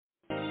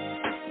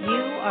You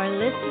are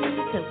listening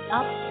to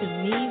Up to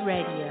Me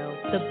Radio,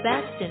 the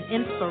best in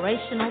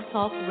inspirational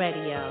talk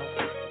radio.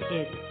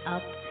 It's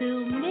up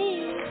to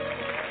me.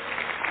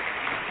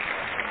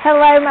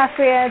 Hello, my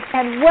friends,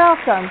 and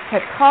welcome to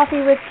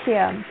Coffee with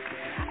Kim.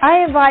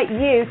 I invite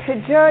you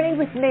to journey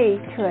with me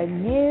to a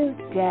new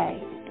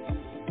day.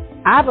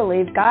 I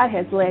believe God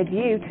has led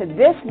you to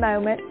this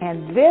moment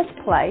and this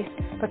place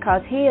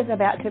because He is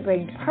about to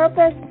bring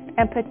purpose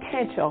and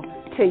potential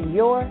to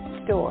your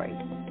story.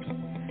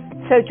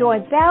 So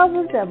join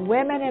thousands of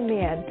women and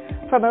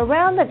men from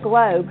around the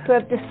globe who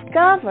have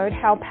discovered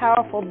how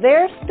powerful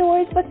their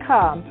stories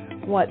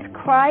become once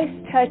Christ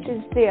touches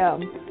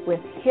them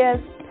with His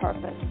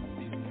purpose.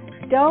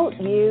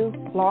 Don't you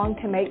long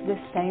to make this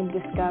same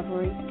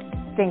discovery?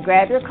 Then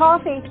grab your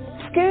coffee,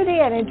 scoot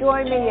in, and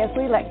join me as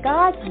we let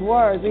God's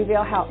Word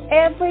reveal how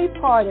every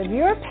part of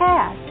your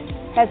past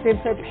has been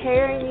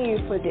preparing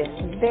you for this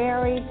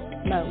very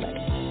moment.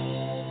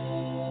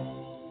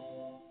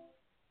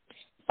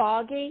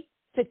 Foggy,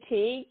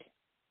 fatigued,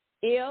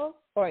 ill,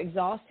 or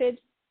exhausted?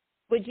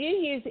 Would you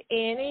use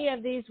any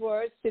of these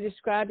words to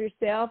describe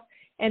yourself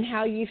and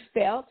how you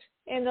felt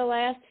in the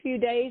last few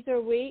days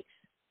or weeks?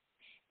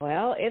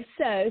 Well, if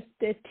so,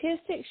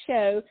 statistics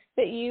show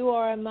that you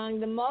are among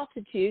the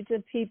multitudes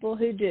of people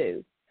who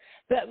do.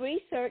 But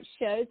research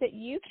shows that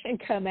you can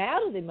come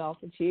out of the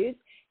multitudes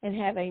and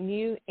have a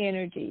new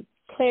energy,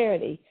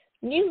 clarity,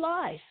 new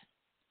life.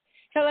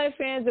 Hello,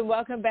 friends, and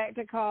welcome back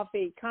to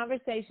Coffee,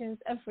 Conversations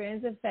of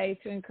Friends of Faith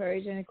to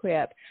Encourage and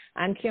Equip.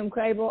 I'm Kim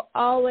Crabill,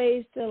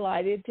 always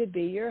delighted to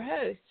be your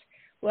host.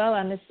 Well,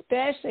 I'm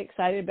especially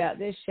excited about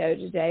this show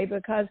today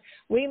because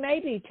we may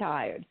be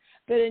tired,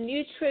 but a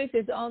new truth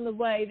is on the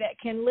way that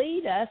can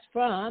lead us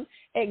from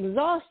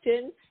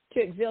exhaustion to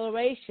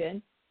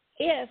exhilaration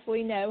if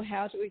we know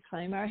how to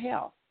reclaim our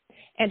health.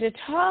 And to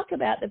talk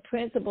about the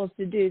principles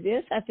to do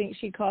this, I think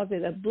she calls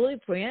it a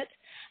blueprint,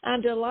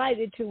 I'm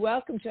delighted to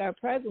welcome to our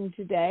program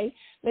today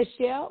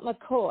Michelle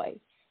McCoy.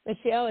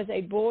 Michelle is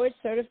a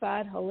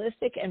board-certified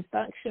holistic and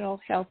functional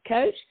health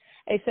coach,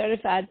 a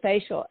certified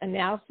facial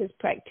analysis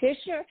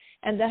practitioner,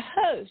 and the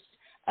host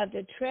of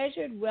the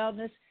Treasured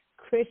Wellness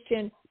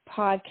Christian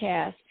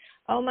podcast.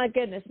 Oh, my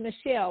goodness.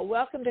 Michelle,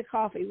 welcome to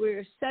Coffee.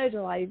 We're so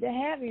delighted to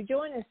have you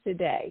join us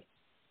today.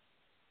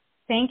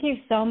 Thank you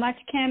so much,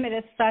 Kim. It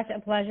is such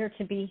a pleasure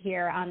to be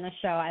here on the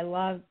show. I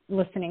love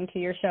listening to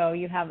your show.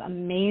 You have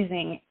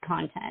amazing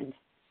content.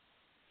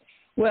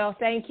 Well,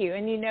 thank you.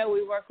 And, you know,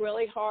 we work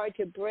really hard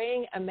to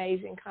bring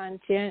amazing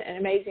content and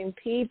amazing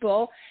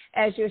people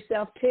as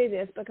yourself to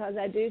this because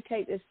I do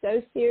take this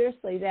so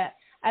seriously that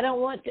I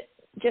don't want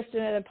just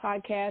another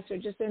podcast or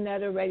just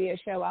another radio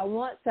show. I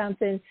want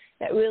something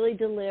that really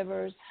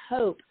delivers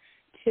hope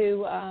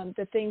to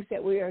the things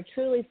that we are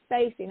truly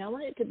facing. I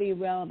want it to be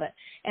relevant.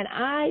 And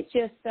I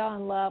just fell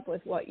in love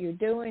with what you're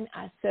doing.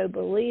 I so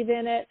believe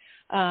in it.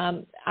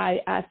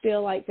 I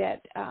feel like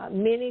that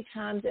many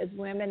times as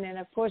women, and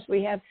of course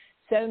we have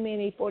so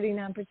many,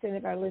 49%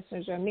 of our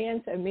listeners are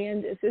men, so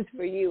men, this is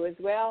for you as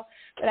well.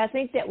 But I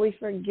think that we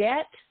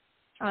forget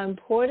how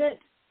important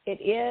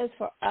it is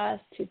for us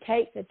to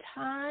take the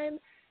time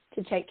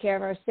to take care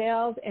of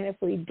ourselves. And if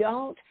we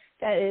don't,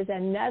 that is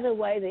another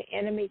way the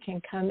enemy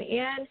can come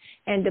in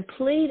and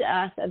deplete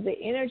us of the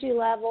energy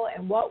level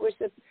and what we're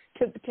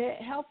to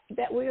help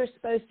that we are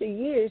supposed to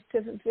use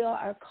to fulfill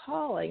our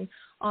calling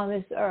on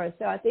this earth.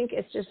 So I think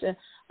it's just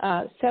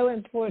so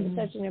important,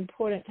 such an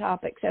important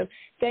topic. So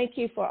thank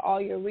you for all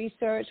your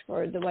research,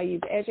 for the way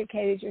you've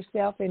educated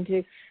yourself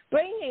into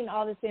bringing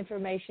all this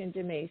information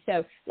to me.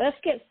 So let's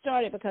get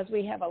started because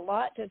we have a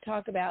lot to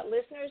talk about.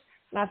 Listeners,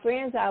 my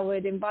friends, I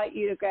would invite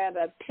you to grab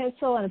a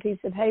pencil and a piece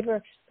of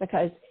paper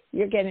because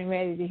you're getting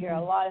ready to hear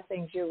a lot of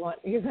things you're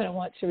going to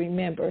want to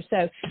remember.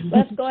 So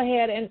let's go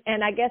ahead,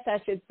 and I guess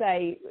I should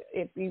say,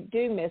 if you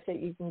do miss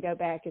it, you can go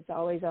back. It's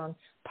always on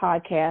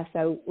podcast,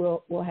 so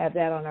we'll have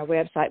that on our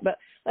website. But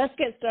let's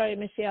get started,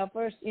 Michelle.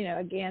 First,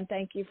 again,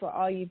 thank you for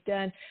all you've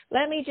done.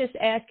 Let me just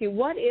ask you,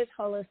 what is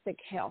holistic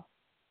health?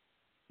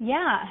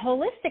 Yeah,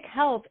 holistic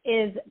health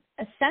is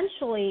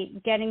essentially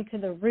getting to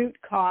the root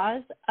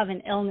cause of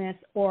an illness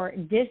or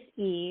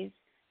dis-ease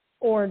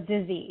or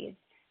disease.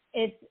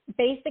 It's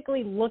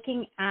basically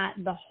looking at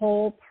the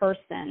whole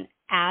person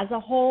as a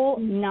whole,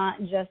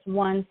 not just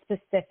one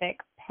specific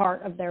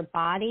part of their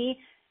body,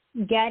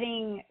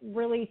 getting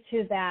really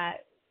to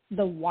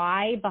the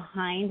why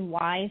behind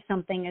why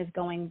something is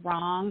going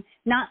wrong,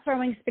 not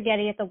throwing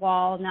spaghetti at the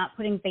wall, not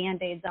putting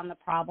Band-Aids on the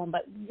problem,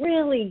 but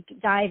really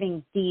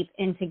diving deep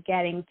into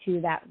getting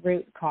to that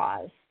root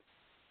cause.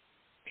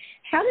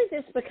 How did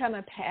this become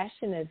a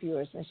passion of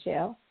yours,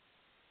 Michelle?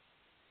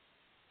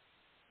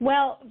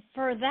 Well,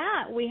 for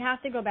that, we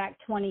have to go back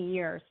 20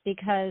 years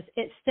because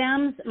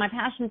my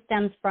passion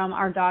stems from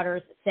our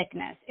daughter's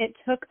sickness. It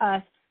took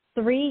us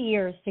 3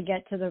 years to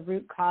get to the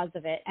root cause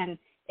of it, and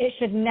it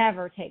should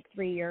never take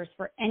 3 years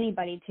for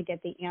anybody to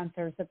get the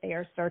answers that they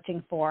are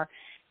searching for.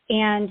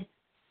 And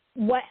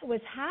what was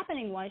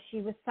happening was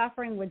she was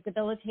suffering with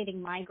debilitating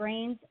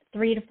migraines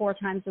 3 to 4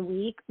 times a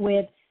week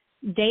with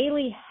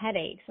daily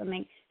headaches. I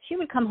mean, she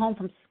would come home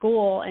from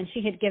school and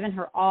she had given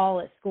her all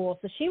at school.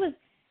 So she was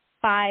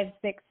 5,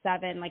 6,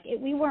 7.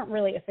 We weren't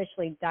really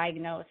officially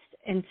diagnosed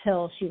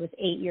until she was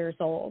 8 years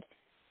old.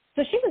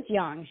 So she was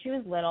young. She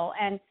was little.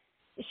 And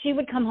she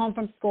would come home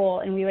from school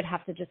and we would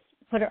have to just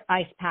put her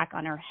ice pack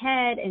on her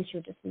head and she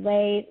would just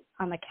lay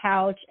on the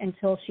couch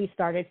until she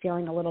started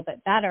feeling a little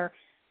bit better.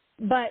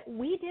 But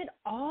we did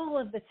all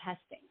of the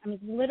testing. I mean,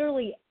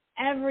 literally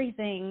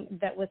everything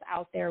that was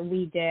out there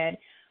we did.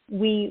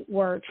 We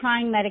were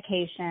trying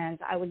medications.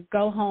 I would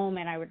go home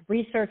and I would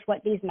research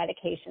what these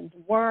medications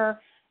were.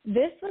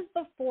 This was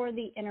before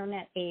the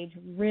internet age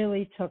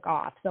really took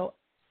off. So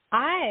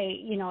I,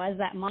 as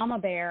that mama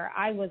bear,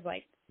 I was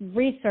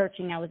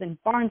researching. I was in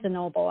Barnes &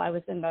 Noble. I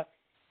was in the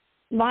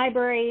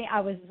library.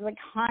 I was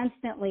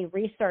constantly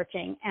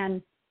researching.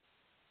 And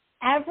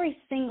every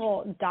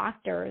single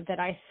doctor that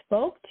I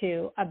spoke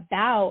to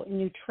about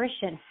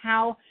nutrition,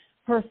 how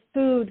her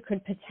food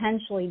could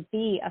potentially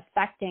be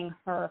affecting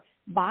her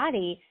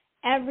body,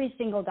 every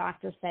single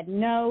doctor said,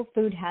 no,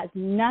 food has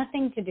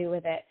nothing to do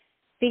with it.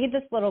 Feed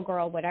this little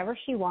girl whatever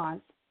she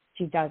wants.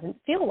 She doesn't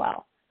feel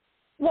well.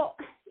 Well,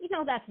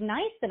 that's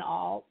nice and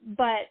all,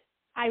 but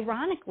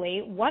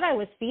ironically, what I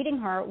was feeding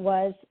her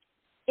was,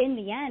 in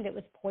the end, it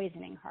was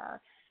poisoning her.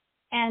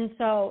 And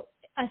so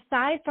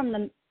aside from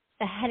the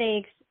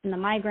headaches and the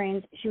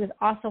migraines, she was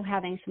also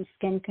having some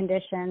skin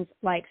conditions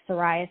like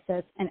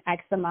psoriasis and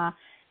eczema.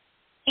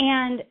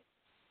 And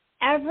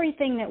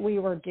everything that we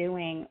were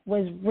doing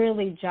was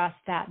really just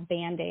that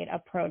Band-Aid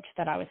approach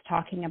that I was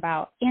talking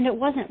about, and it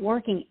wasn't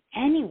working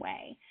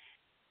anyway.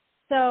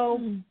 So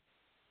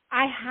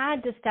I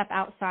had to step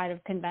outside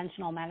of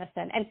conventional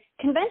medicine, and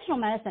conventional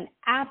medicine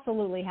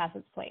absolutely has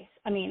its place.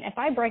 I mean, if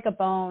I break a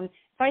bone,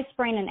 if I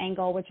sprain an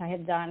ankle, which I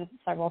have done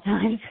several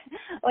times,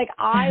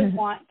 I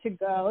want to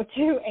go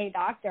to a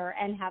doctor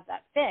and have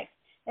that fixed.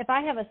 If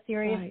I have a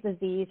serious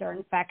disease or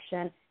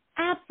infection,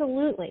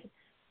 absolutely.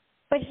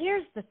 But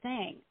here's the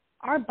thing.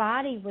 Our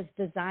body was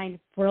designed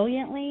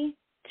brilliantly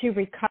to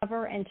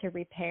recover and to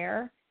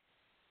repair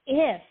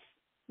if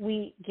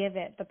we give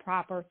it the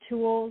proper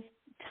tools,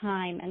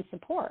 time, and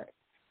support.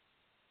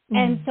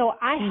 And so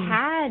I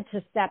had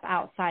to step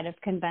outside of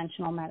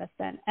conventional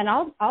medicine. And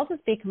I'll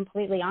just be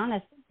completely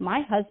honest.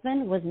 My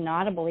husband was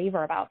not a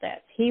believer about this.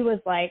 He was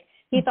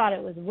he thought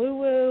it was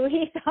woo-woo.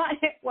 He thought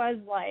it was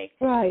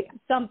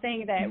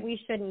something that we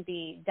shouldn't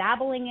be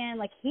dabbling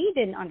in. He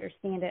didn't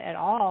understand it at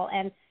all.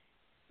 And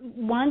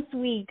once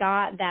we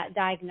got that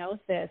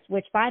diagnosis,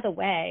 which, by the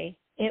way,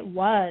 it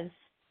was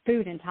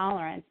food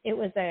intolerance, it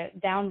was a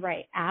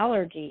downright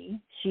allergy.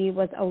 She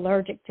was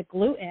allergic to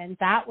gluten.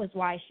 That was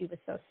why she was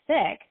so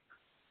sick.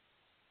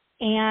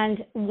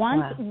 And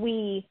once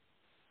we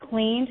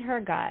cleaned her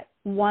gut,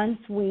 once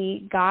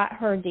we got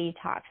her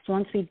detoxed,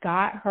 once we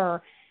got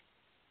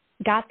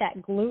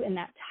that gluten,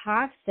 that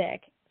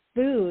toxic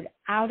food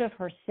out of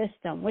her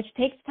system, which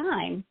takes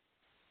time,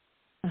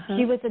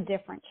 she was a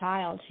different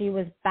child. She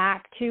was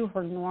back to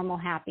her normal,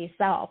 happy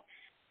self.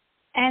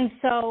 And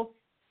so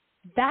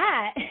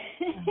that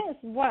is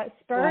what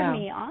spurred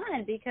me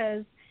on,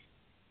 because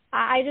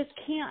I just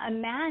can't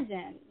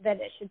imagine that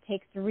it should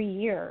take 3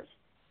 years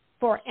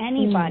for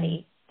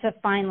anybody to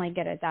finally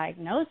get a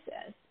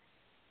diagnosis.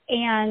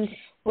 And,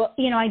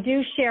 I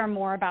do share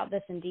more about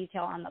this in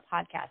detail on the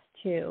podcast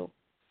too.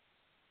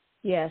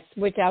 Yes,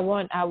 which I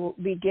will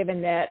be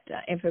giving that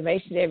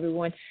information to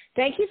everyone.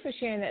 Thank you for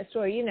sharing that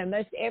story.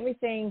 Most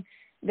everything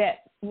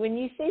that when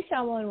you see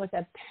someone with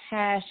a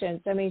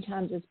passion, so many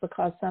times it's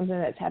because something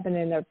that's happened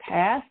in their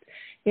past,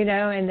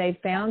 and they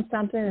found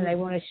something and they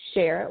want to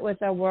share it with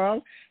the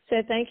world. So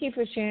thank you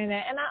for sharing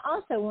that. And I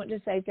also want to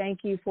say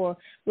thank you for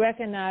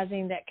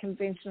recognizing that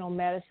conventional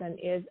medicine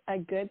is a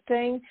good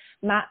thing.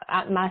 My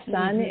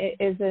son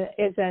is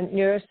a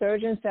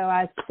neurosurgeon, so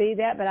I see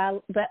that,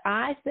 but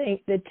I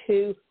think the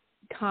two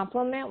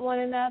complement one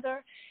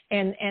another,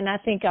 and I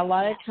think a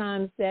lot of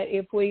times that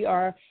if we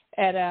are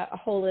at a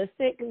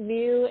holistic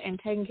view and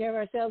taking care of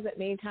ourselves, that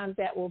many times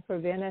that will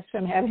prevent us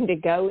from having to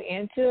go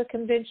into a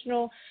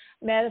conventional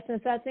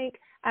medicine. So I think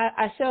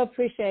I so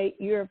appreciate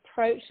your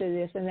approach to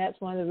this, and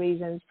that's one of the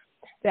reasons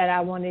that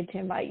I wanted to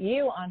invite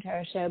you onto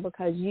our show,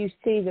 because you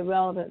see the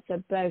relevance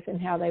of both and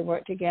how they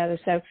work together.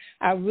 So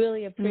I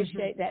really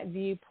appreciate that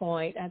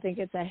viewpoint. I think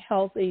it's a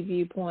healthy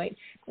viewpoint,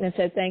 and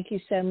so thank you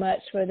so much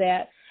for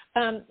that.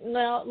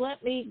 Now,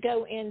 let me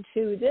go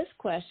into this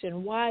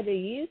question. Why do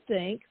you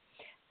think,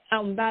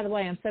 by the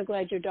way, I'm so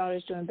glad your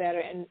daughter's doing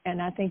better,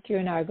 and I think you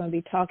and I are going to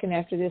be talking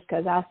after this,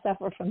 because I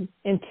suffer from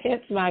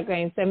intense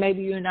migraines, so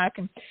maybe you and I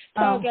can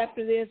talk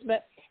after this,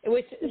 but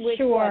which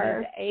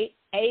sure.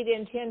 8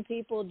 in 10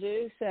 people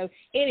do. So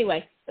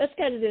anyway, let's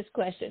go to this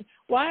question.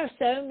 Why are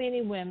so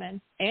many women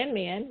and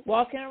men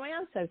walking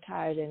around so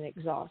tired and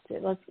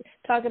exhausted? Let's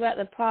talk about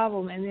the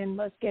problem, and then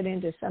let's get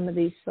into some of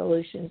these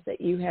solutions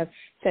that you have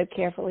so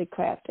carefully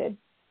crafted.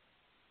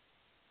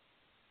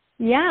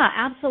 Yeah,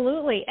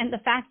 absolutely. And the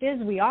fact is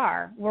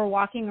we're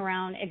walking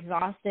around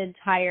exhausted,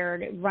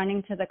 tired,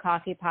 running to the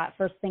coffee pot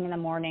first thing in the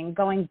morning,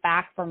 going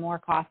back for more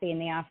coffee in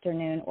the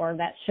afternoon or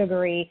that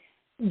sugary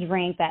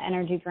drink, that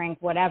energy drink,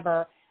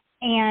 whatever.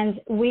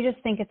 And we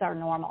just think it's our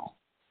normal.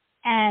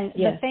 And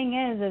the thing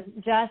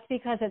is just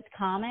because it's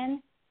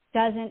common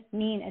doesn't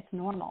mean it's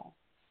normal.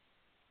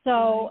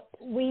 So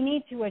we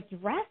need to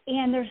address,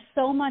 and there's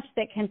so much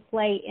that can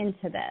play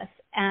into this.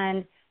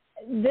 And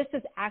this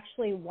is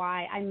actually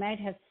why I might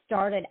have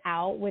started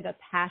out with a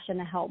passion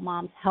to help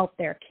moms help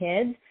their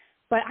kids.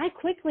 But I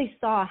quickly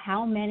saw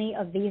how many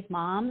of these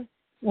moms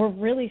were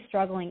really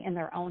struggling in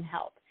their own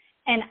health.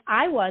 And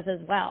I was as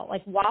well.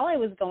 Like while I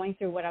was going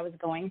through what I was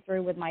going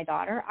through with my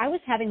daughter, I was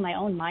having my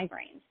own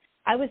migraines.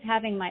 I was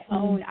having my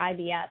own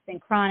IBS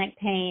and chronic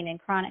pain and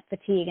chronic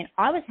fatigue, and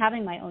I was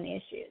having my own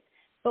issues.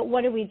 But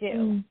what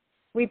do?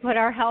 We put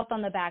our health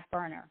on the back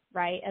burner,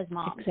 right, as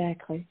moms.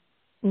 Exactly.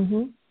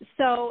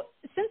 So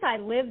since I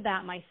lived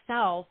that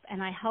myself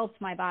and I helped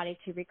my body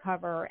to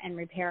recover and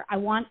repair,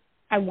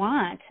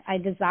 I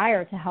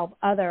desire to help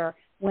other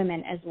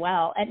women as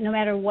well, at no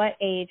matter what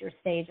age or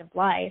stage of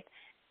life.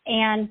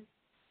 And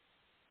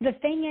the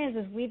thing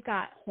is we've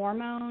got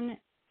hormones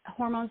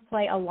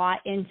play a lot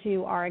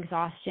into our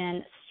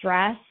exhaustion,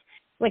 stress.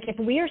 Like if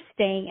we are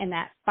staying in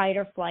that fight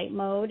or flight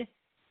mode,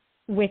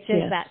 which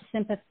is that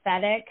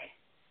sympathetic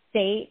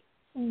state,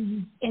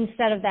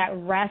 instead of that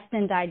rest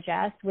and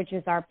digest, which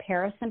is our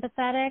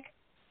parasympathetic,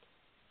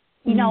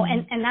 you know,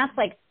 and that's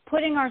like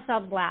putting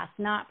ourselves last,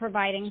 not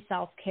providing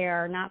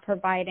self-care, not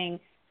providing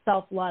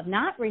self-love,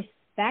 not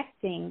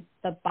respecting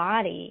the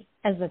body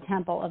as the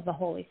temple of the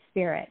Holy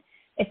Spirit.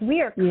 If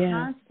we are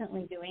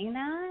constantly doing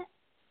that,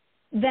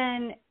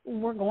 then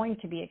we're going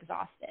to be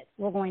exhausted.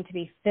 We're going to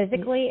be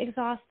physically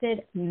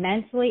exhausted,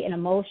 mentally and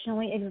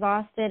emotionally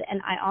exhausted,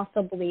 and I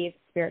also believe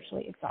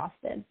spiritually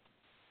exhausted.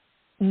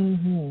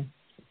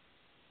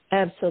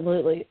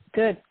 Absolutely.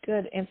 Good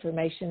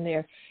information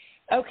there.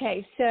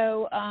 Okay,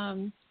 so,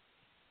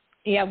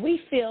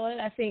 we feel it.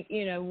 I think,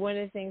 you know, one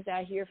of the things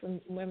I hear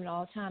from women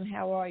all the time,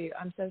 how are you?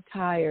 I'm so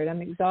tired.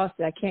 I'm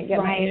exhausted. I can't get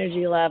my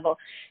energy level.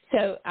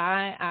 So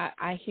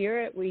I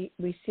hear it. We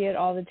see it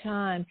all the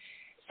time.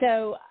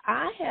 So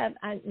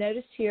I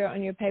noticed here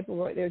on your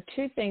paperwork, there are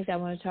two things I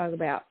want to talk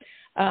about.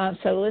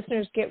 So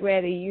listeners, get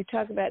ready. You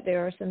talk about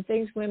there are some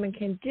things women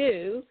can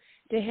do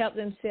to help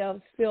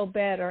themselves feel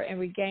better and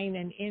regain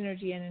an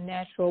energy in a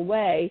natural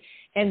way.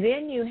 And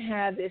then you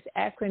have this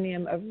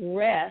acronym of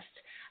REST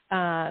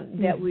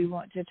that we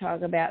want to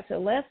talk about. So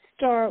let's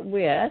start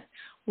with,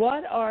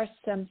 what are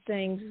some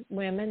things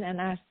women,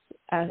 and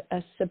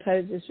I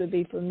suppose this would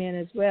be for men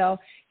as well,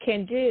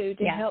 can do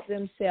to help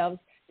themselves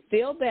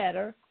feel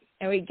better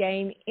and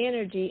regain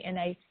energy in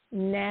a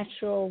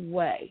natural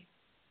way?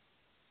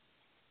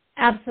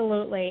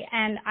 Absolutely.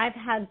 And I've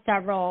had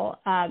several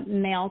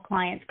male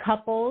clients,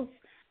 couples,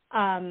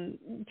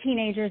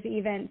 teenagers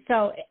even.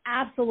 So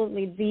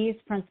absolutely, these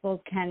principles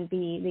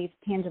these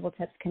tangible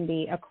tips can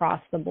be across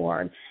the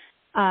board.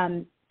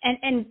 And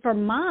for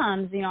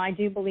moms, you know, I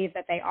do believe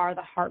that they are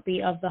the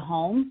heartbeat of the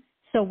home.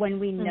 So when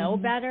we know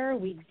better,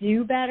 we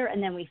do better,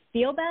 and then we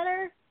feel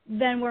better,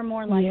 then we're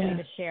more likely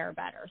to share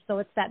better. So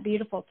it's that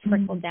beautiful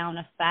trickle-down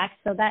effect.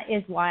 So that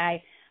is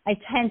why I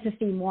tend to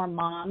see more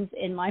moms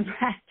in my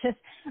practice.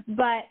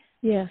 But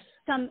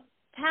some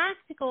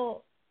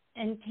tactical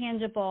and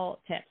tangible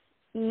tips.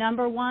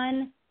 Number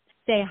one,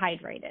 stay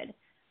hydrated.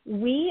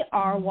 We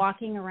are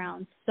walking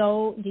around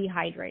so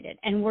dehydrated,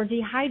 and we're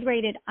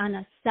dehydrated on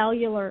a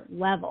cellular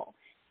level.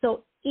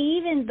 So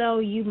even though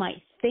you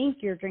might think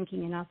you're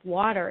drinking enough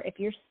water, if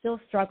you're still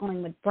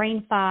struggling with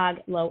brain fog,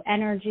 low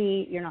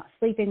energy, you're not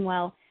sleeping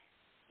well,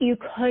 you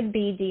could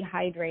be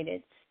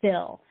dehydrated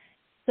still.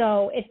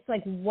 So it's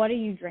like, what are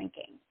you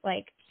drinking?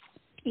 Like,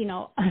 you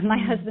know, my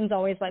husband's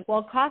always like,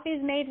 well,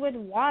 coffee's made with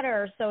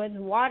water, so it's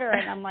water.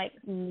 And I'm like,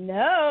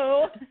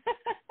 no.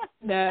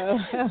 No,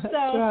 that's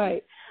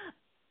right.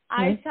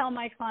 I tell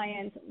my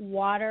clients,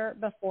 water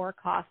before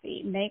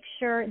coffee. Make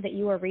sure that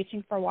you are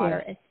reaching for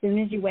water as soon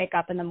as you wake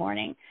up in the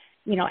morning.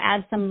 You know,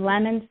 add some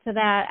lemons to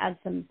that, add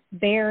some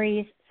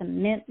berries,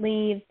 some mint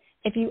leaves.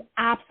 If you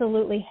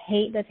absolutely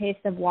hate the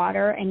taste of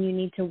water and you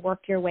need to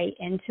work your way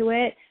into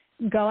it,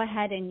 go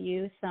ahead and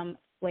use some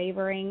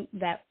flavoring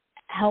that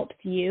helps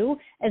you,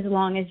 as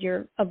long as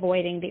you're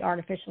avoiding the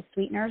artificial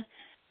sweeteners.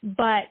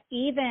 But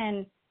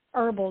even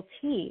herbal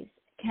teas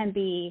can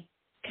be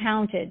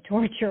counted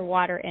towards your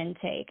water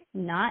intake.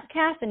 Not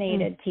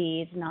caffeinated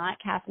teas, not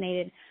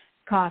caffeinated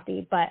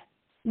coffee, but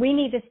we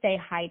need to stay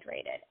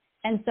hydrated.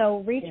 And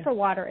so reach for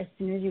water as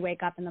soon as you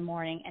wake up in the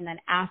morning, and then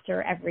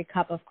after every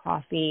cup of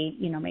coffee,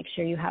 you know, make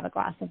sure you have a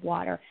glass of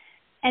water.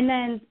 And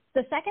then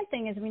the second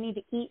thing is we need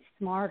to eat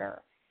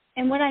smarter.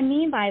 And what I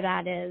mean by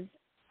that is,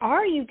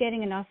 are you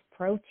getting enough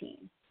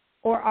protein?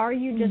 Or are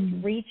you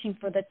just reaching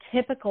for the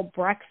typical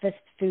breakfast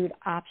food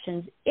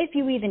options, if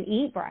you even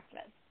eat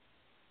breakfast?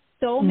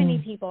 So many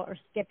people are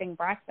skipping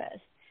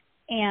breakfast.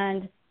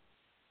 And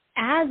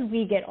as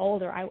we get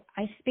older,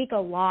 I speak a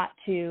lot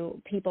to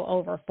people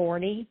over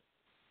 40.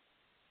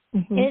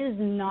 it is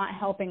not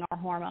helping our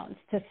hormones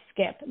to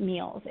skip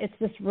meals. It's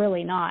just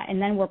really not.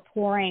 And then we're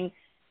pouring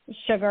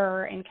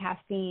sugar and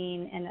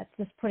caffeine, and it's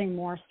just putting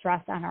more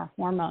stress on our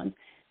hormones.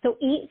 So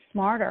eat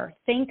smarter.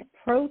 Think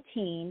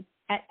protein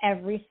at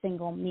every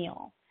single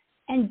meal,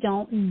 and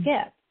don't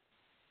skip.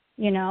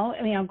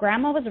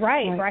 Grandma was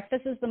right.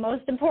 Breakfast is the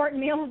most important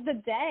meal of the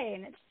day,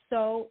 and it's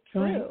so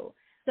true.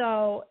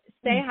 So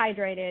stay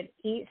hydrated,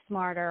 eat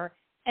smarter,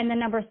 and then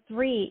number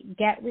 3,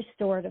 get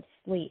restorative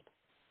sleep.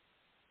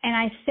 And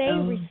I say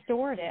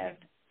restorative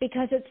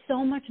because it's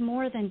so much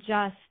more than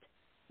just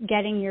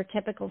getting your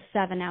typical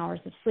 7 hours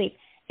of sleep.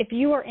 If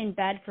you are in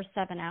bed for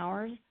 7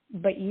 hours,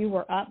 but you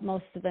were up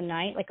most of the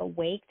night, like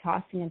awake,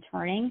 tossing and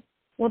turning,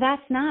 well,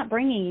 that's not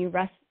bringing you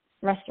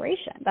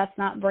restoration. That's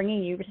not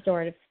bringing you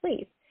restorative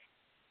sleep.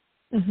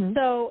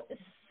 So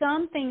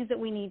some things that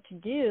we need to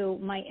do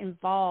might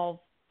involve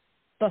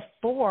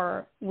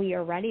before we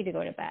are ready to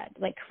go to bed,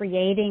 like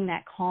creating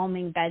that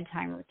calming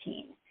bedtime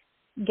routine,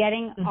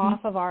 getting off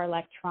of our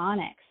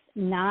electronics,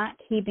 not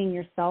keeping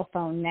your cell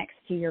phone next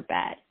to your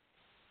bed.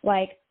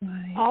 Like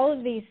all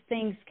of these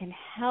things can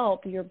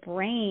help your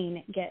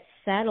brain get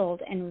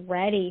settled and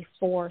ready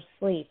for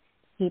sleep.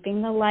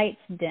 Keeping the lights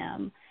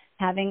dim,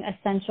 having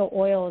essential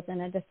oils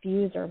and a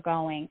diffuser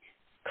going,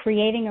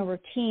 creating a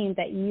routine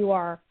that you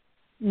are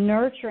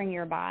nurturing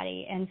your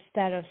body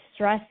instead of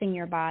stressing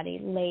your body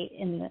late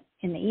in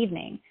the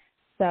evening.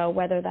 So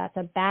whether that's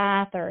a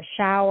bath or a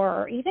shower,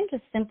 or even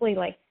just simply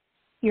like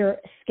your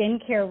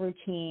skincare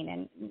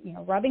routine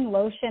and, rubbing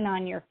lotion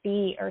on your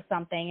feet or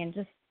something, and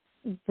just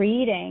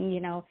reading,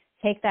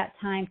 take that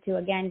time to,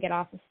 again, get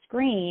off the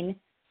screen,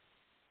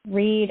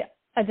 read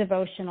a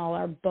devotional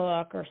or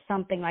book or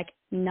something, like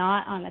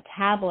not on a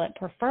tablet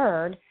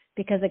preferred,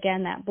 because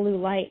again, that blue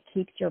light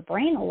keeps your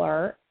brain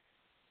alert.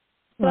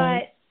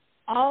 But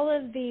all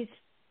of these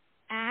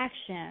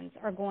actions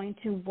are going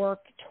to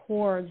work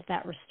towards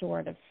that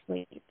restorative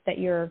sleep that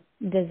you're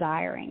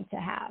desiring to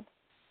have.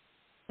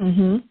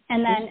 And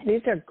then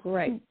these are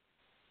great.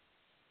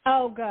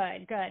 Oh,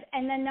 good.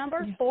 And then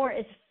number 4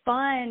 is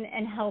fun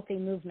and healthy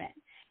movement.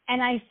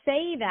 And I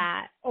say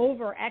that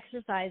over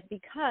exercise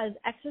because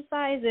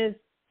exercise is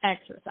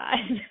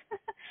exercise.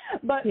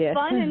 But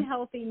fun and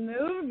healthy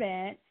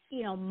movement,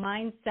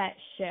 mindset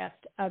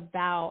shift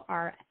about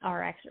our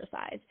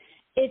exercise.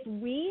 If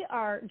we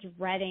are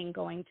dreading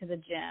going to the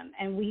gym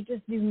and we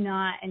just do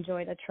not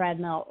enjoy the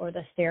treadmill or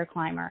the stair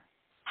climber,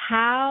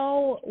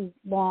 how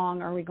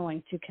long are we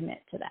going to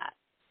commit to that?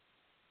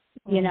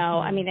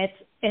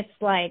 It's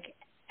like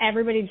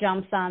everybody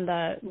jumps on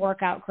the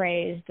workout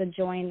craze to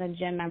join the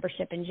gym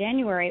membership in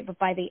January, but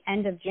by the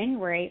end of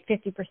January,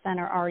 50%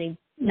 are already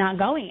not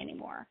going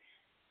anymore.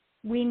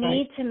 We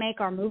need to make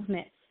our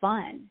movement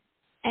fun,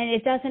 and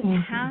it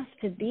doesn't have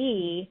to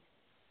be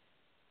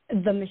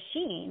the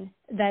machine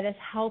that is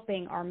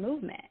helping our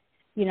movement.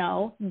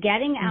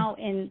 Getting out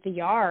in the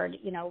yard,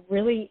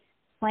 really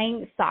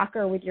playing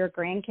soccer with your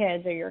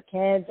grandkids or your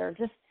kids, or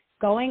just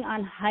going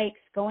on hikes,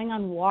 going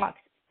on walks,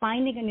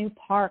 finding a new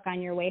park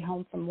on your way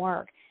home from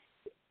work.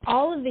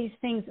 All of these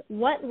things,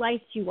 what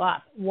lights you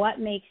up? What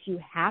makes you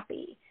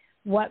happy?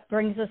 What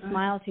brings a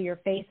smile to your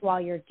face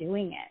while you're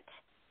doing it?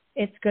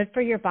 It's good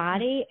for your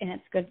body and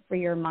it's good for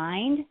your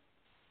mind.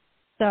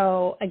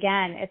 So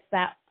again, it's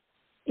that,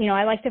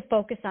 I like to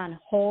focus on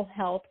whole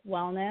health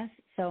wellness,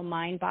 so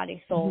mind,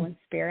 body, soul, and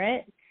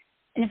spirit.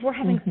 And if we're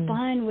having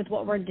fun with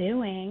what we're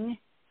doing,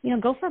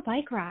 go for a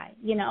bike ride,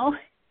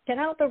 get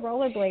out the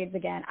rollerblades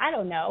again. I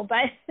don't know,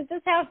 but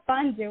just have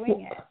fun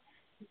doing it.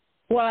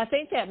 Well, I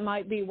think that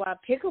might be why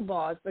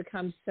pickleball has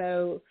become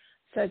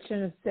such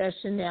an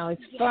obsession now.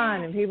 It's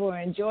fun and people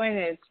are enjoying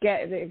it.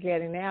 They're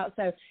getting out.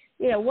 So,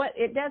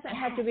 it doesn't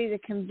have to be the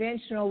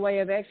conventional way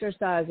of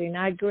exercising.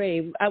 I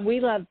agree. We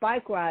love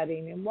bike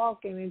riding and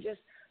walking and just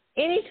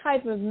any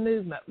type of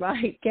movement,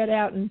 right? Get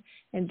out and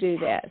do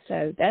that.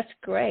 So that's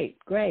great.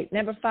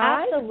 Number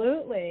 5?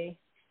 Absolutely.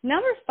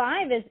 Number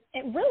 5 is,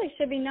 it really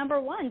should be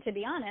number 1, to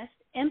be honest.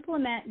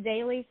 Implement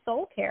daily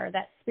soul care,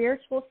 that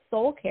spiritual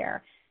soul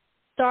care.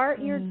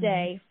 Start your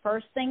day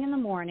first thing in the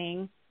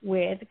morning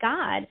with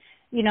God.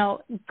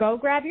 Go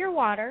grab your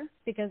water,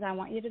 because I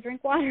want you to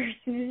drink water as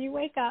soon as you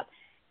wake up,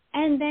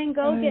 and then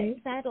go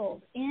get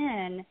settled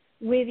in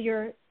with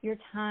your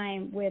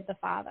time with the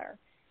Father.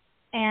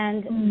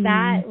 And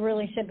that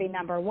really should be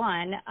number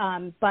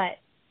 1. But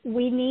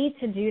we need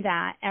to do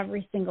that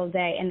every single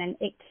day, and then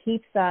it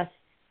keeps us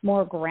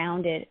more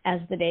grounded as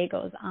the day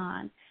goes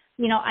on.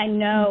 I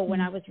know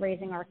when I was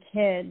raising our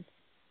kids,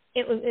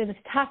 it was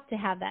tough to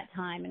have that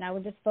time, and I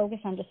would just focus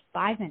on just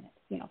 5 minutes.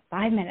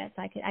 5 minutes.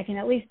 I can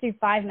at least do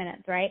 5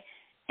 minutes, right?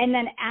 And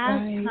then as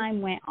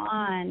time went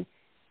on,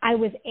 I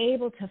was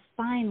able to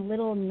find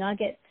little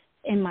nuggets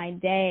in my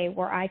day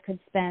where I could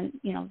spend,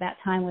 that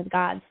time with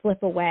God,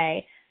 slip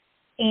away,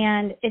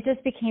 and it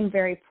just became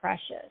very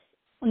precious.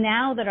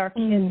 Now that our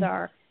kids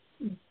are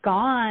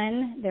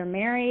gone, they're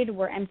married,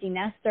 we're empty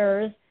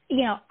nesters,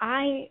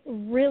 I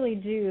really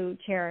do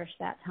cherish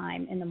that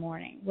time in the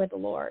morning with the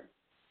Lord.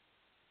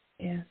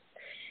 Yeah.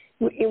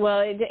 Well,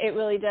 it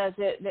really does.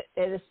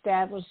 It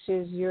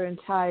establishes your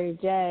entire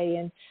day.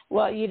 And,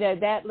 well,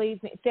 that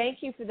leads me. Thank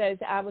you for those.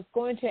 I was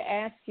going to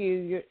ask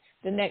you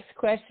the next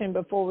question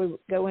before we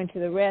go into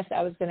the rest.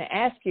 I was going to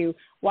ask you,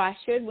 why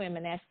should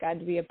women ask God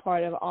to be a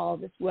part of all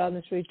this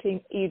wellness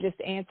routine? You just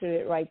answered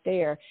it right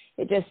there.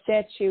 It just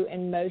sets you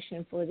in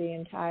motion for the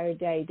entire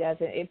day,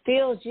 doesn't it? It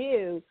fills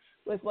you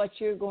with what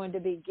you're going to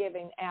be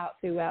giving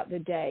out throughout the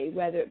day,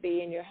 whether it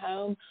be in your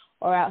home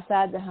or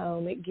outside the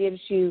home. It gives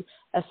you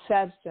a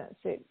substance.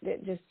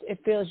 It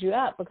fills you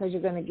up because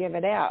you're going to give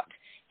it out.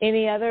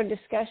 Any other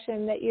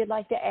discussion that you'd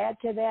like to add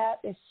to that?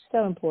 It's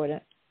so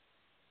important.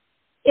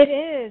 It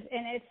is,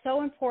 and it's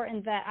so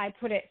important that I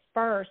put it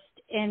first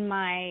in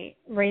my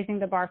Raising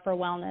the Bar for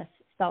Wellness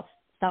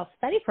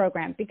self-study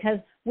program, because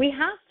we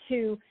have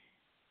to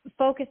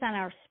focus on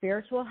our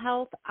spiritual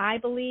health, I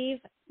believe,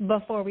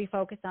 before we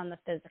focus on the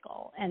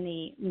physical and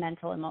the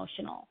mental,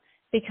 emotional.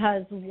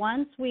 Because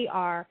once we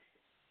are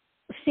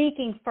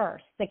seeking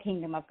first the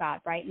kingdom of God,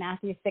 right?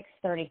 Matthew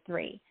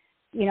 6:33.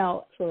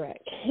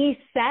 Correct. He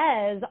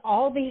says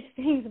all these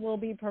things will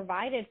be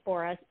provided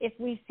for us if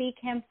we seek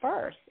him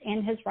first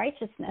and his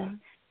righteousness.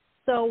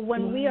 So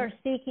when we are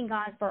seeking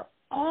God for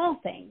all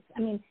things, I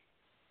mean,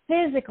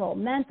 physical,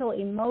 mental,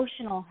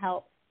 emotional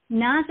health,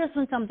 not just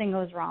when something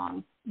goes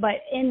wrong, but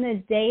in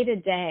the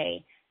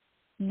day-to-day,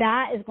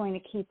 that is going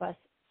to keep us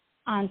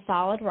on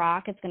solid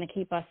rock. It's going to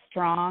keep us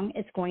strong.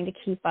 It's going to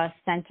keep us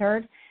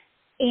centered.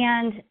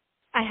 And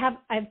I have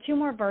two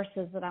more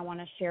verses that I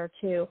want to share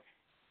too.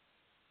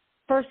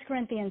 1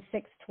 Corinthians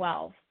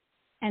 6:12,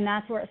 and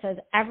that's where it says,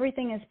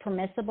 everything is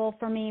permissible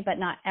for me, but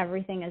not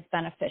everything is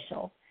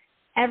beneficial.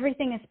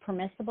 Everything is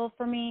permissible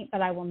for me,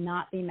 but I will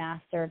not be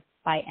mastered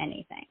by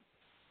anything.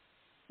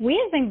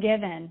 We have been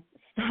given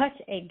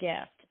such a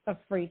gift of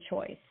free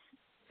choice,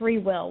 free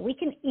will. We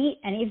can eat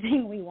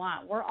anything we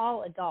want. We're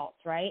all adults,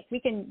 right?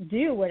 We can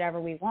do whatever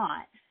we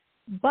want.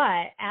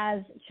 But as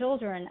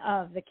children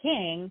of the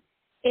King,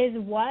 is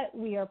what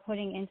we are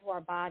putting into our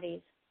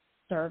bodies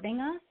serving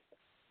us,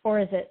 or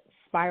is it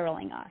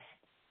spiraling us?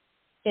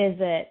 Is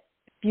it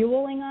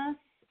fueling us,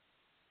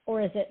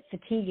 or is it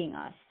fatiguing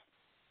us?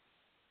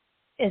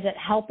 Is it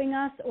helping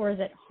us, or is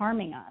it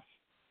harming us?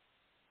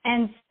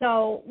 And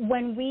so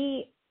when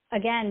we,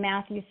 again,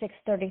 Matthew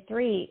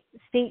 6:33,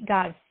 seek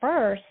God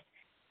first,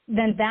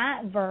 then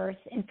that verse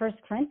in 1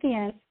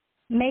 Corinthians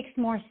makes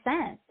more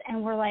sense.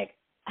 And we're like,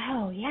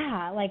 oh,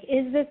 yeah, like,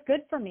 is this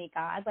good for me,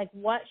 God? Like,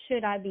 what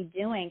should I be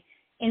doing?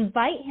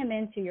 Invite him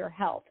into your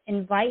health.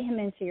 Invite him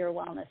into your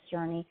wellness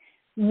journey,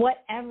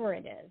 whatever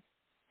it is.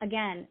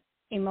 Again,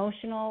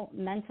 emotional,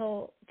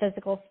 mental,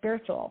 physical,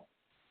 spiritual.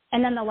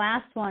 And then the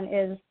last one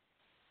is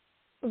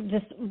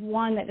just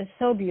one that is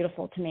so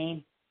beautiful to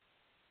me.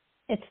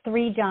 It's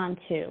 3 John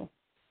 2.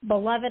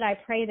 Beloved, I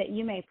pray that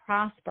you may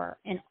prosper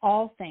in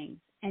all things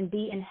and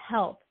be in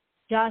health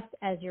just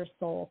as your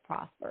soul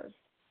prospers.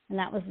 And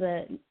that was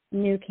the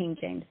New King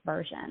James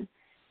Version.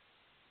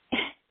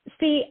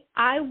 See,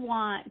 I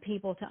want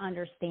people to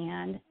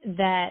understand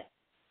that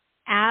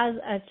as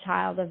a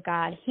child of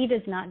God, he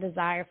does not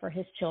desire for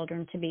his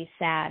children to be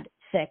sad,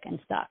 sick, and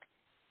stuck.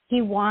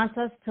 He wants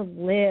us to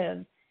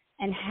live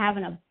and have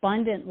an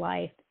abundant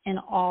life in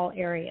all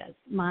areas,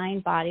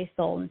 mind, body,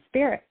 soul, and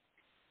spirit.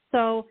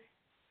 So,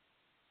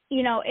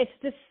 it's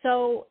just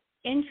so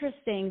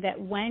interesting that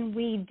when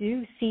we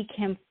do seek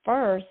him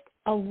first,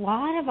 a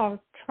lot of our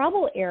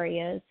trouble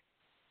areas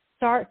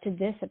start to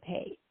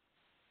dissipate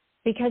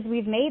because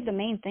we've made the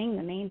main thing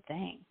the main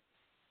thing.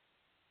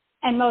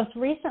 And most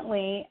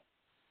recently,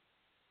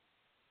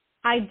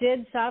 I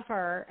did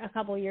suffer a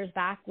couple of years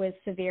back with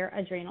severe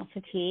adrenal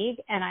fatigue,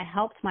 and I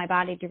helped my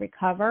body to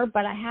recover,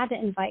 but I had to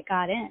invite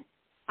God in.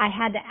 I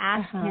had to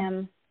ask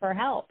him for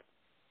help.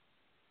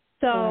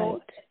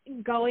 So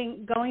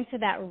going to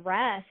that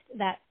rest,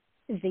 that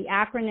is the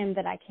acronym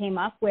that I came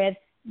up with,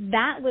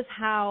 that was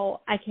how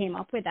I came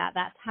up with that.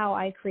 That's how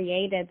I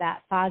created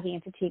that Fozzy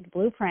and Fatigue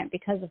Blueprint,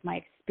 because of my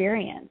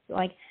experience.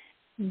 Like,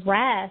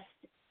 rest,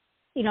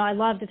 I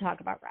love to talk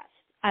about rest.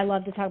 I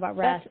love to talk about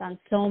rest on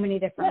so many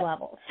different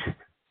levels.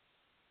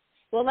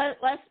 Well,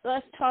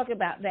 let's talk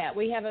about that.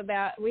 We have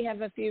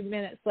a few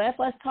minutes left.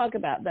 Let's talk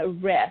about the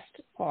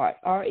rest part,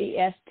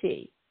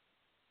 REST.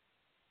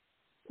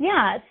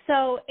 Yeah,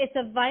 so it's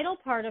a vital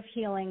part of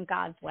healing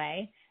God's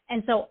way.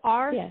 And so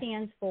R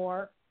stands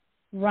for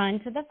run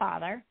to the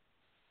Father.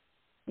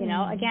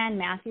 Again,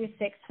 Matthew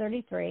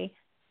 6:33.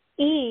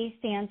 E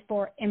stands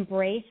for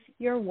embrace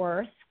your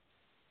worth.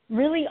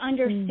 Really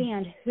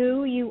understand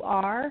who you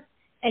are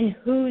and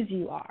whose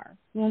you are.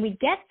 When we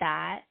get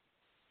that,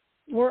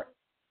 we're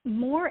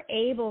more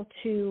able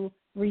to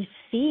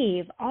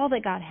receive all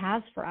that God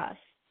has for us.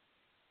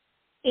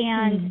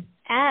 And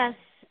S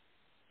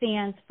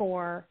stands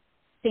for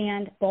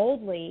stand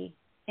boldly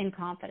in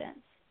confidence.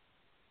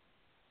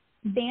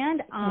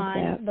 Stand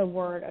on the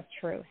word of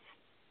truth.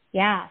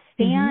 Yeah,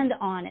 stand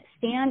on it.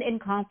 Stand in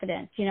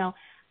confidence.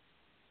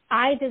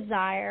 I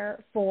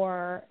desire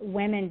for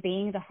women,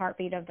 being the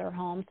heartbeat of their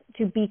homes,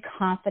 to be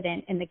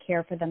confident in the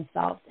care for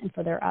themselves and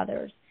for their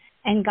others.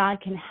 and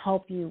God can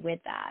help you with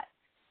that.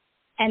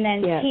 And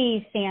then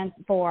T stands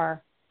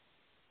for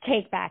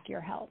take back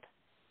your health.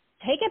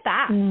 Take it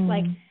back.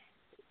 Like,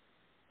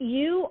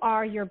 you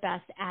are your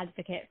best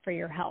advocate for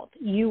your health.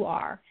 You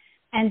are.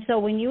 And so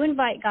when you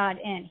invite God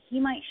in, he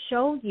might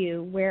show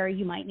you where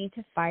you might need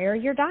to fire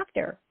your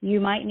doctor. You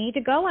might need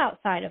to go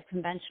outside of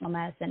conventional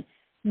medicine.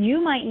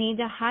 You might need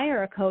to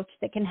hire a coach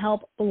that can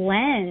help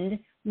blend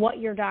what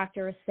your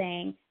doctor is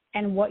saying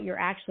and what you're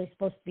actually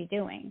supposed to be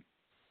doing,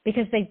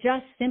 because they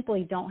just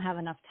simply don't have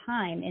enough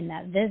time in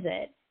that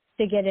visit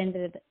to get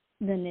into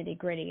the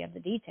nitty-gritty of the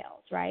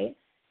details, right?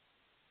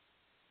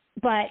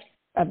 But,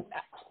 so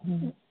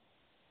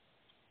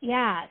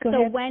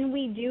when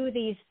we do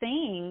these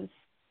things,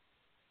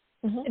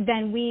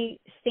 then we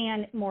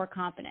stand more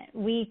confident.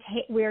 We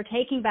are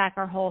taking back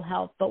our whole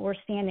health, but we're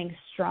standing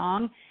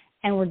strong,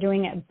 and we're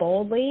doing it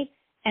boldly.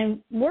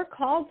 And we're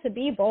called to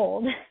be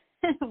bold.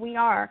 We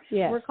are.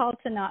 Yes. We're called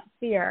to not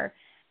fear.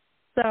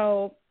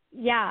 So,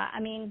 I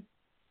mean,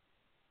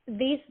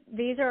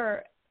 these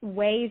are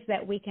ways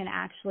that we can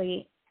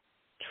actually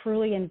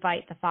truly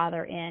invite the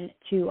Father in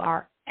to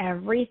our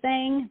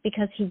everything,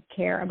 because he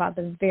cares about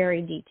the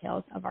very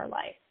details of our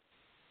life.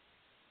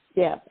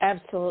 Yeah,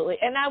 absolutely.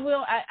 And I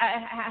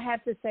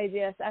have to say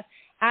this.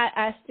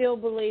 I still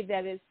believe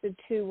that it's the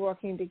two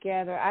working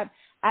together.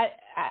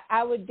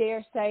 I would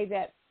dare say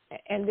that,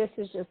 and this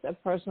is just a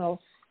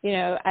personal,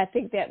 I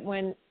think that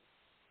when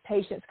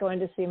patients go in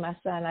to see my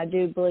son, I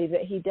do believe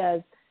that he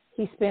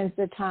spends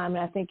the time,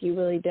 and I think he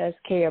really does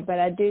care. But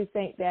I do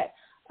think that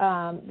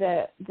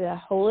the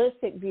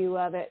holistic view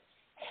of it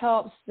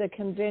helps the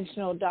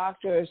conventional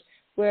doctors,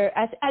 where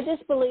I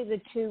just believe the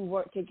two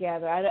work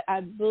together. I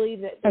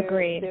believe that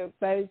they're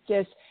both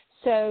just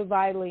so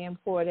vitally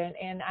important.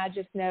 And I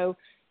just know,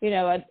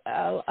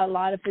 a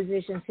lot of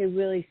physicians who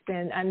really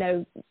spend, I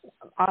know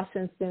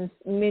Austin spends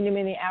many,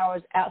 many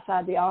hours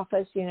outside the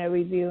office,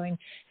 reviewing.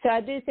 So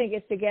I do think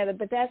it's together.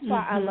 But that's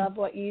why I love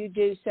what you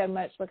do so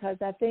much, because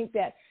I think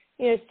that,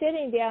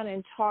 sitting down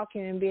and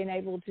talking and being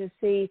able to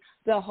see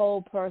the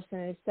whole person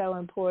is so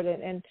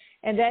important. And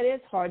that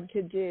is hard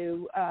to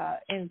do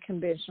in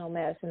conventional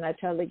medicine. I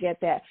totally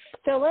get that.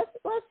 So let's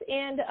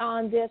end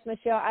on this,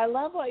 Michelle. I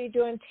love what you're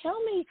doing.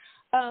 Tell me,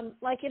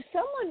 if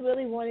someone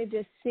really wanted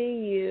to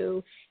see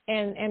you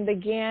and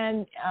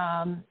begin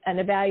an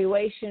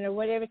evaluation or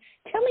whatever,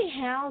 tell me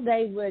how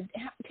they would,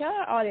 tell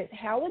our audience,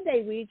 how would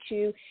they reach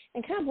you,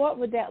 and kind of what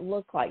would that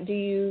look like? Do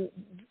you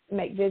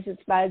make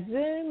visits by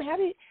Zoom?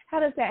 How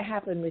does that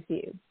happen with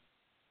you?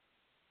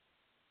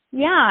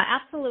 Yeah,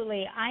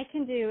 absolutely. I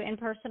can do in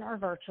person or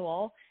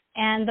virtual,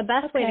 and the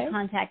best way to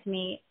contact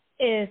me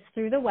is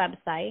through the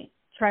website,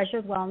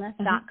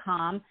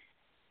 treasuredwellness.com,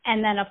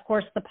 and then, of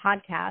course, the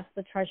podcast,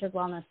 the Treasured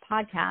Wellness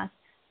Podcast.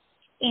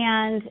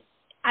 And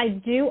I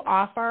do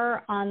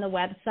offer on the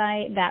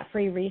website that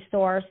free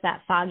resource,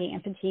 that Foggy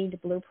and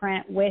Fatigued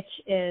Blueprint, which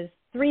is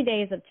 3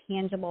 days of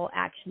tangible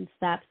action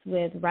steps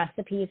with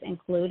recipes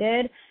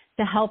included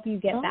to help you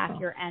get back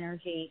your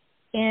energy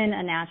in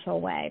a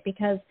natural way,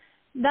 because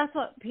that's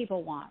what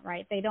people want,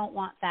 right? They don't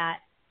want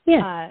that.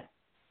 Yeah.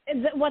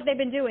 What they've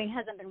been doing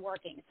hasn't been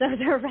working, so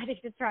they're ready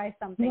to try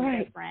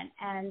something different.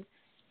 And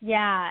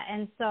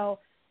so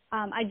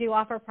I do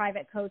offer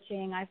private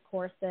coaching. I have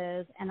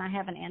courses, and I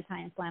have an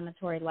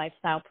anti-inflammatory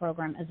lifestyle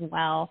program as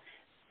well.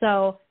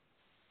 So,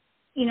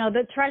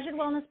 the Treasured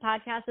Wellness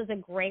Podcast is a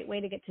great way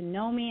to get to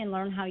know me and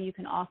learn how you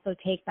can also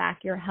take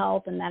back your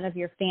health and that of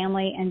your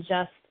family, and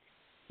just,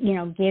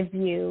 give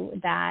you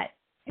that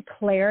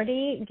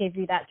clarity, give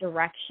you that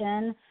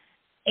direction.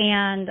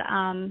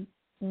 And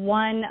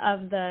one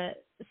of the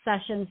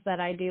sessions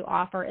that I do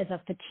offer is a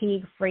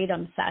fatigue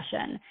freedom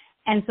session.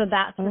 And so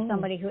that's for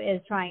somebody who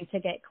is trying to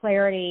get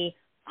clarity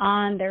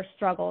on their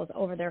struggles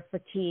over their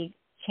fatigue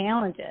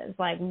challenges.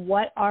 Like,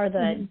 what are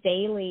the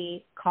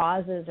daily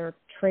causes or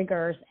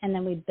triggers? And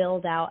then we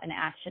build out an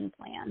action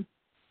plan.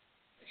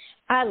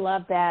 I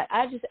love that.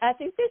 I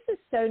think this is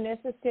so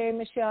necessary,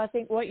 Michelle. I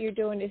think what you're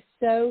doing is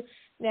so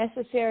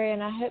necessary,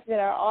 and I hope that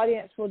our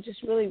audience will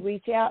just really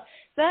reach out.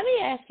 So let me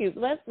ask you,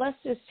 let's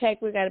just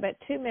check. We've got about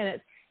 2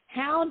 minutes.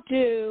 How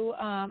do,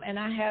 and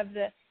I have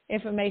the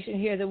information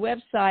here, the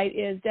website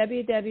is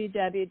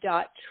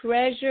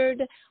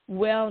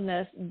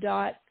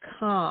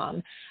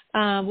www.treasuredwellness.com.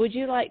 Would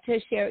you like to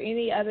share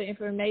any other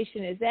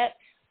information? Is that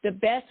the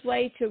best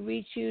way to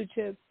reach you?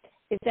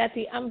 Is that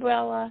the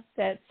umbrella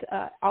that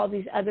all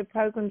these other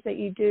programs that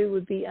you do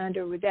would be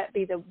under? Would that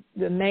be the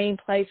main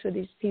place for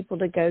these people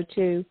to go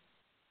to?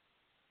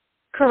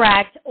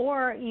 Correct.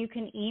 Or you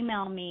can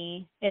email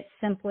me. It's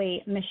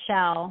simply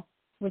Michelle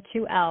with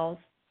 2 L's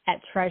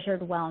at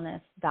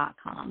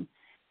treasuredwellness.com.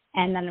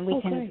 And then we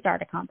can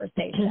start a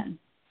conversation.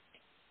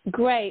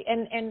 Great.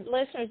 And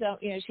listeners,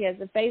 she has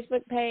the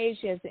Facebook page,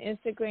 she has the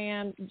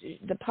Instagram,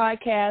 the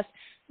podcast.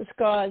 The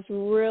Scar has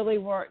really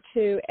worked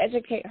to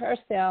educate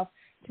herself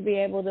to be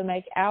able to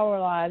make our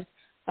lives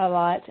a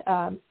lot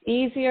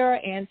easier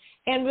and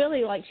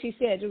really, like she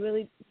said, to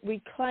really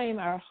reclaim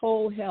our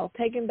whole health,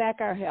 taking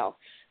back our health,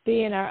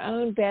 being our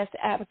own best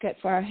advocate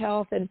for our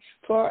health and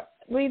for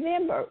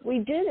remember, we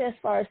do this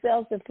for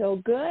ourselves to feel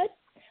good,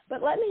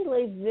 but let me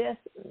leave this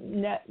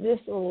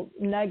little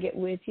nugget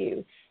with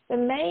you. The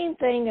main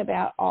thing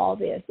about all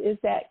this is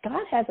that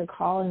God has a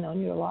calling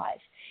on your life.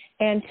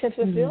 And to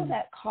fulfill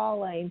that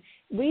calling,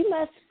 we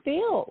must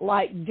feel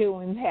like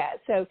doing that.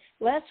 So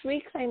let's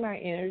reclaim our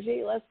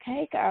energy. Let's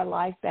take our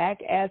life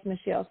back, as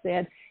Michelle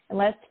said, and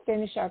let's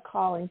finish our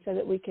calling so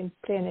that we can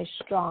finish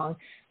strong.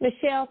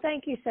 Michelle,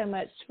 thank you so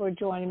much for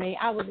joining me.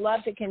 I would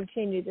love to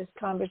continue this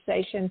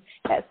conversation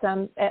at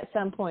some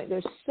point.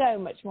 There's so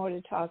much more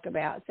to talk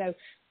about. So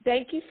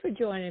thank you for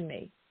joining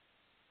me.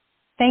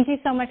 Thank you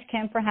so much,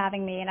 Kim, for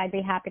having me, and I'd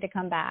be happy to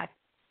come back.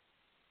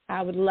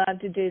 I would love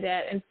to do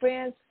that. And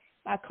friends,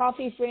 my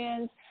coffee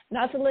friends,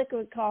 not the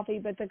liquid coffee,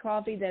 but the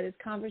coffee that is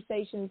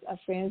Conversations of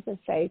Friends of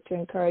Faith to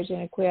encourage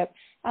and equip,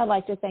 I'd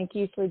like to thank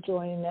you for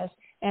joining us.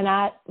 And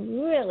I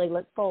really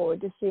look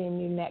forward to seeing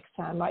you next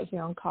time right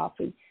here on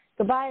Coffee.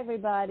 Goodbye,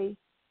 everybody.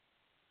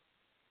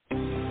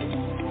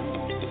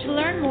 To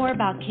learn more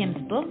about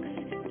Kim's books,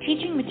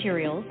 teaching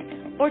materials,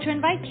 or to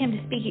invite Kim to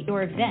speak at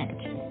your event,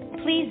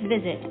 please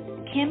visit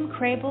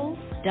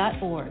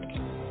kimcrabill.org.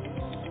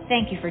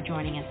 Thank you for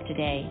joining us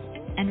today.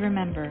 And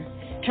remember,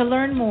 to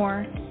learn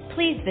more,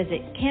 please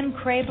visit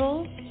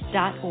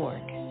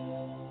kimcrabill.org.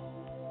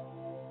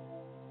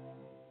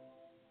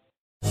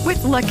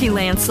 With Lucky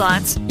Land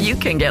Slots, you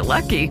can get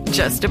lucky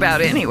just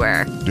about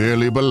anywhere.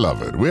 Dearly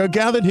beloved, we are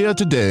gathered here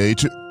today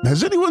to...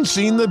 Has anyone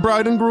seen the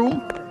bride and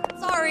groom?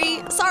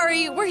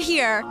 Sorry, we're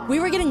here.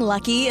 We were getting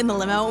lucky in the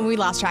limo and we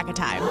lost track of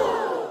time.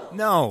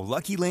 No,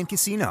 Lucky Land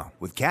Casino,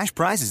 with cash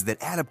prizes that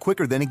add up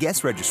quicker than a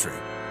guest registry.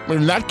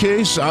 In that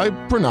case, I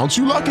pronounce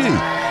you lucky.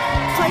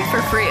 Play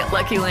for free at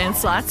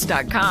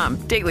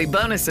LuckyLandSlots.com. Daily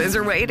bonuses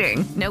are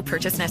waiting. No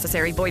purchase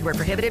necessary. Void where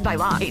prohibited by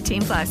law.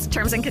 18+.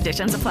 Terms and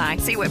conditions apply.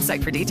 See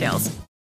website for details.